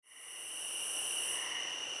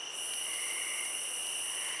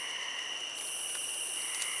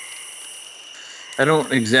I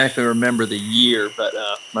don't exactly remember the year, but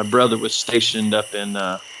my brother was stationed up in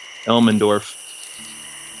Elmendorf,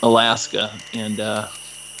 Alaska, and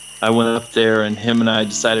I went up there, and him and I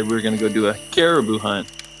decided we were going to go do a caribou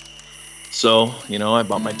hunt. So, I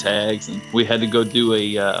bought my tags, and we had to go do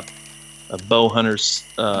a bow hunter's,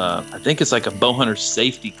 I think it's like a bow hunter's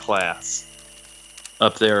safety class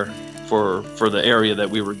up there for the area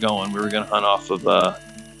that we were going. We were going to hunt off of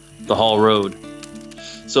the Hall Road.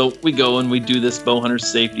 So we go and we do this bow hunter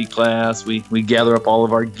safety class. We gather up all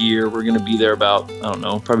of our gear. We're going to be there about, I don't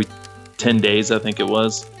know, probably 10 days, I think it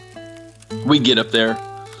was. We get up there.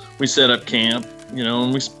 We set up camp,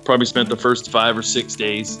 and we probably spent the first 5 or 6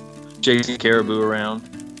 days chasing caribou around.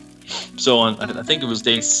 So on, I think it was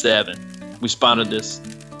day 7, we spotted this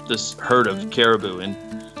herd of caribou. And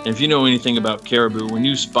if you know anything about caribou, when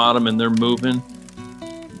you spot them and they're moving,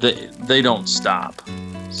 they don't stop.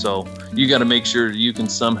 So you got to make sure you can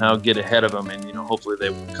somehow get ahead of them, and hopefully they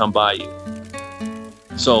will come by you.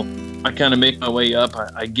 So I kind of make my way up.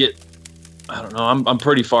 I get, I don't know, I'm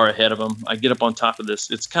pretty far ahead of them. I get up on top of this.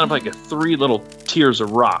 It's kind of like 3 little tiers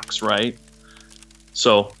of rocks, right?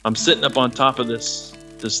 So I'm sitting up on top of this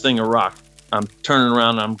thing of rock. I'm turning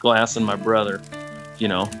around and I'm glassing my brother,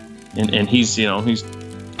 and he's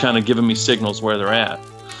kind of giving me signals where they're at.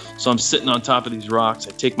 So I'm sitting on top of these rocks.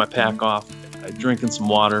 I take my pack off. I'm drinking some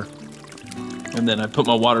water, and then I put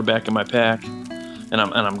my water back in my pack, and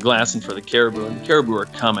I'm glassing for the caribou. And the caribou are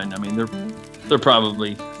coming. I mean, they're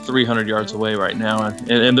probably 300 yards away right now,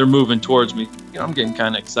 and they're moving towards me. I'm getting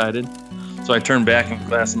kind of excited. So I turn back and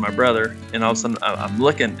glassing my brother, and all of a sudden I'm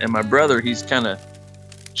looking, and my brother, he's kind of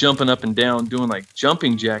jumping up and down, doing like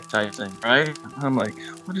jumping jack type thing, right? I'm like,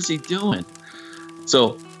 what is he doing?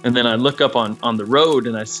 So, and then I look up on the road,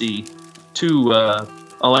 and I see 2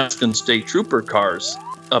 Alaskan State Trooper cars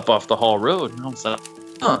up off the Hall Road. And I was like,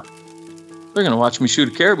 they're going to watch me shoot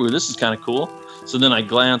a caribou. This is kind of cool. So then I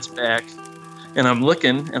glance back, and I'm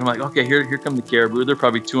looking, and I'm like, okay, here come the caribou. They're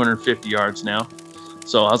probably 250 yards now.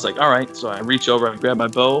 So I was like, all right. So I reach over, I grab my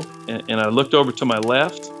bow, and I looked over to my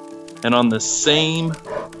left, and on the same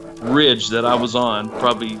ridge that I was on,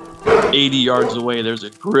 probably 80 yards away, there's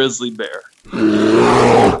a grizzly bear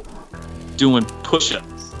doing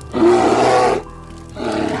push-ups.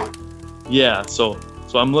 Yeah, so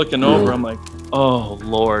I'm looking over, I'm like, oh,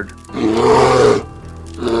 Lord.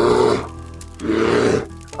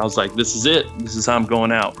 I was like, this is it. This is how I'm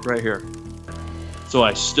going out, right here. So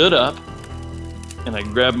I stood up, and I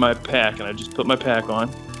grabbed my pack, and I just put my pack on,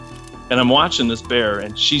 and I'm watching this bear,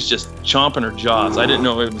 and she's just chomping her jaws. I didn't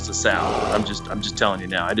know it was a sow. I'm just telling you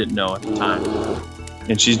now. I didn't know at the time.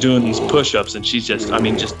 And she's doing these push-ups, and she's just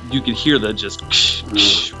you could hear the just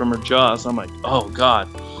from her jaws. I'm like, oh, God.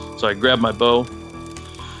 So I grab my bow,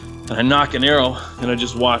 and I knock an arrow, and I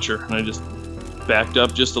just watch her, and I just backed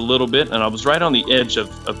up just a little bit, and I was right on the edge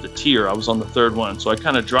of the tier. I was on the 3rd one. So I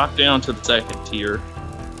kind of dropped down to the 2nd tier.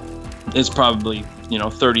 It's probably,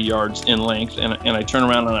 30 yards in length, and I turn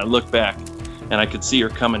around and I look back, and I could see her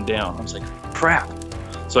coming down. I was like, crap.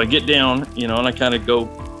 So I get down, and I kind of go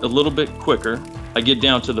a little bit quicker. I get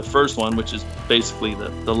down to the first one, which is basically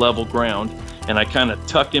the level ground, and I kind of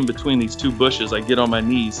tuck in between these 2 bushes. I get on my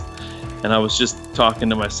knees, and I was just talking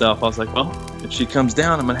to myself. I was like, well, if she comes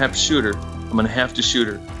down, I'm going to have to shoot her. I'm going to have to shoot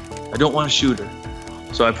her. I don't want to shoot her.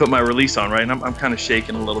 So I put my release on, right? And I'm kind of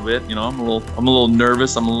shaking a little bit. I'm a little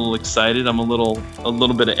nervous. I'm a little excited. I'm a little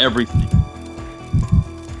bit of everything.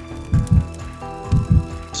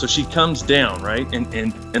 So she comes down, right?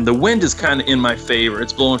 And the wind is kind of in my favor.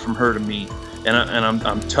 It's blowing from her to me. And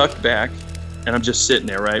I'm tucked back, and I'm just sitting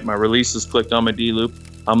there, right? My release is clicked on my D-loop.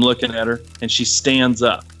 I'm looking at her, and she stands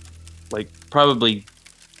up, like probably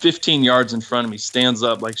 15 yards in front of me, stands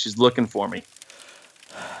up like she's looking for me.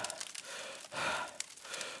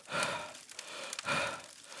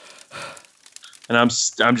 And I'm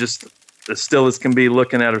just as still as can be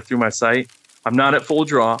looking at her through my sight. I'm not at full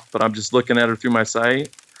draw, but I'm just looking at her through my sight.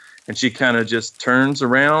 And she kind of just turns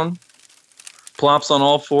around, plops on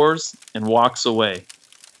all 4s, and walks away.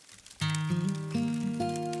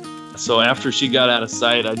 So after she got out of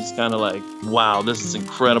sight, I just kind of like, wow, this is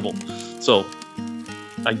incredible. So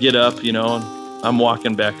I get up, and I'm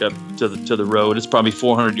walking back up to the road. It's probably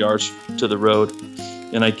 400 yards to the road.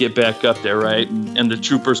 And I get back up there, right? And the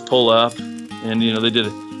troopers pull up, and, they did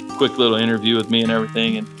a quick little interview with me and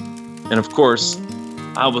everything. And of course,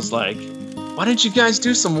 I was like, why didn't you guys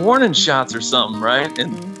do some warning shots or something, right?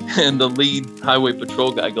 And the lead highway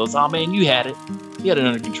patrol guy goes, oh, man, you had it. You had it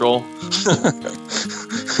under control.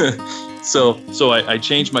 So I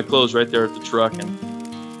changed my clothes right there at the truck,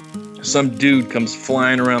 and some dude comes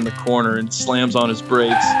flying around the corner and slams on his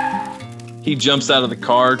brakes. he jumps out of the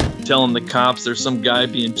car telling the cops there's some guy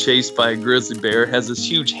being chased by a grizzly bear, has this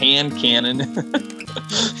huge hand cannon.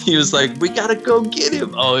 He was like, we got to go get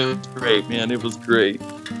him. Oh, it was great, man. It was great.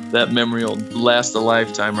 That memory will last a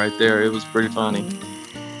lifetime right there. It was pretty funny.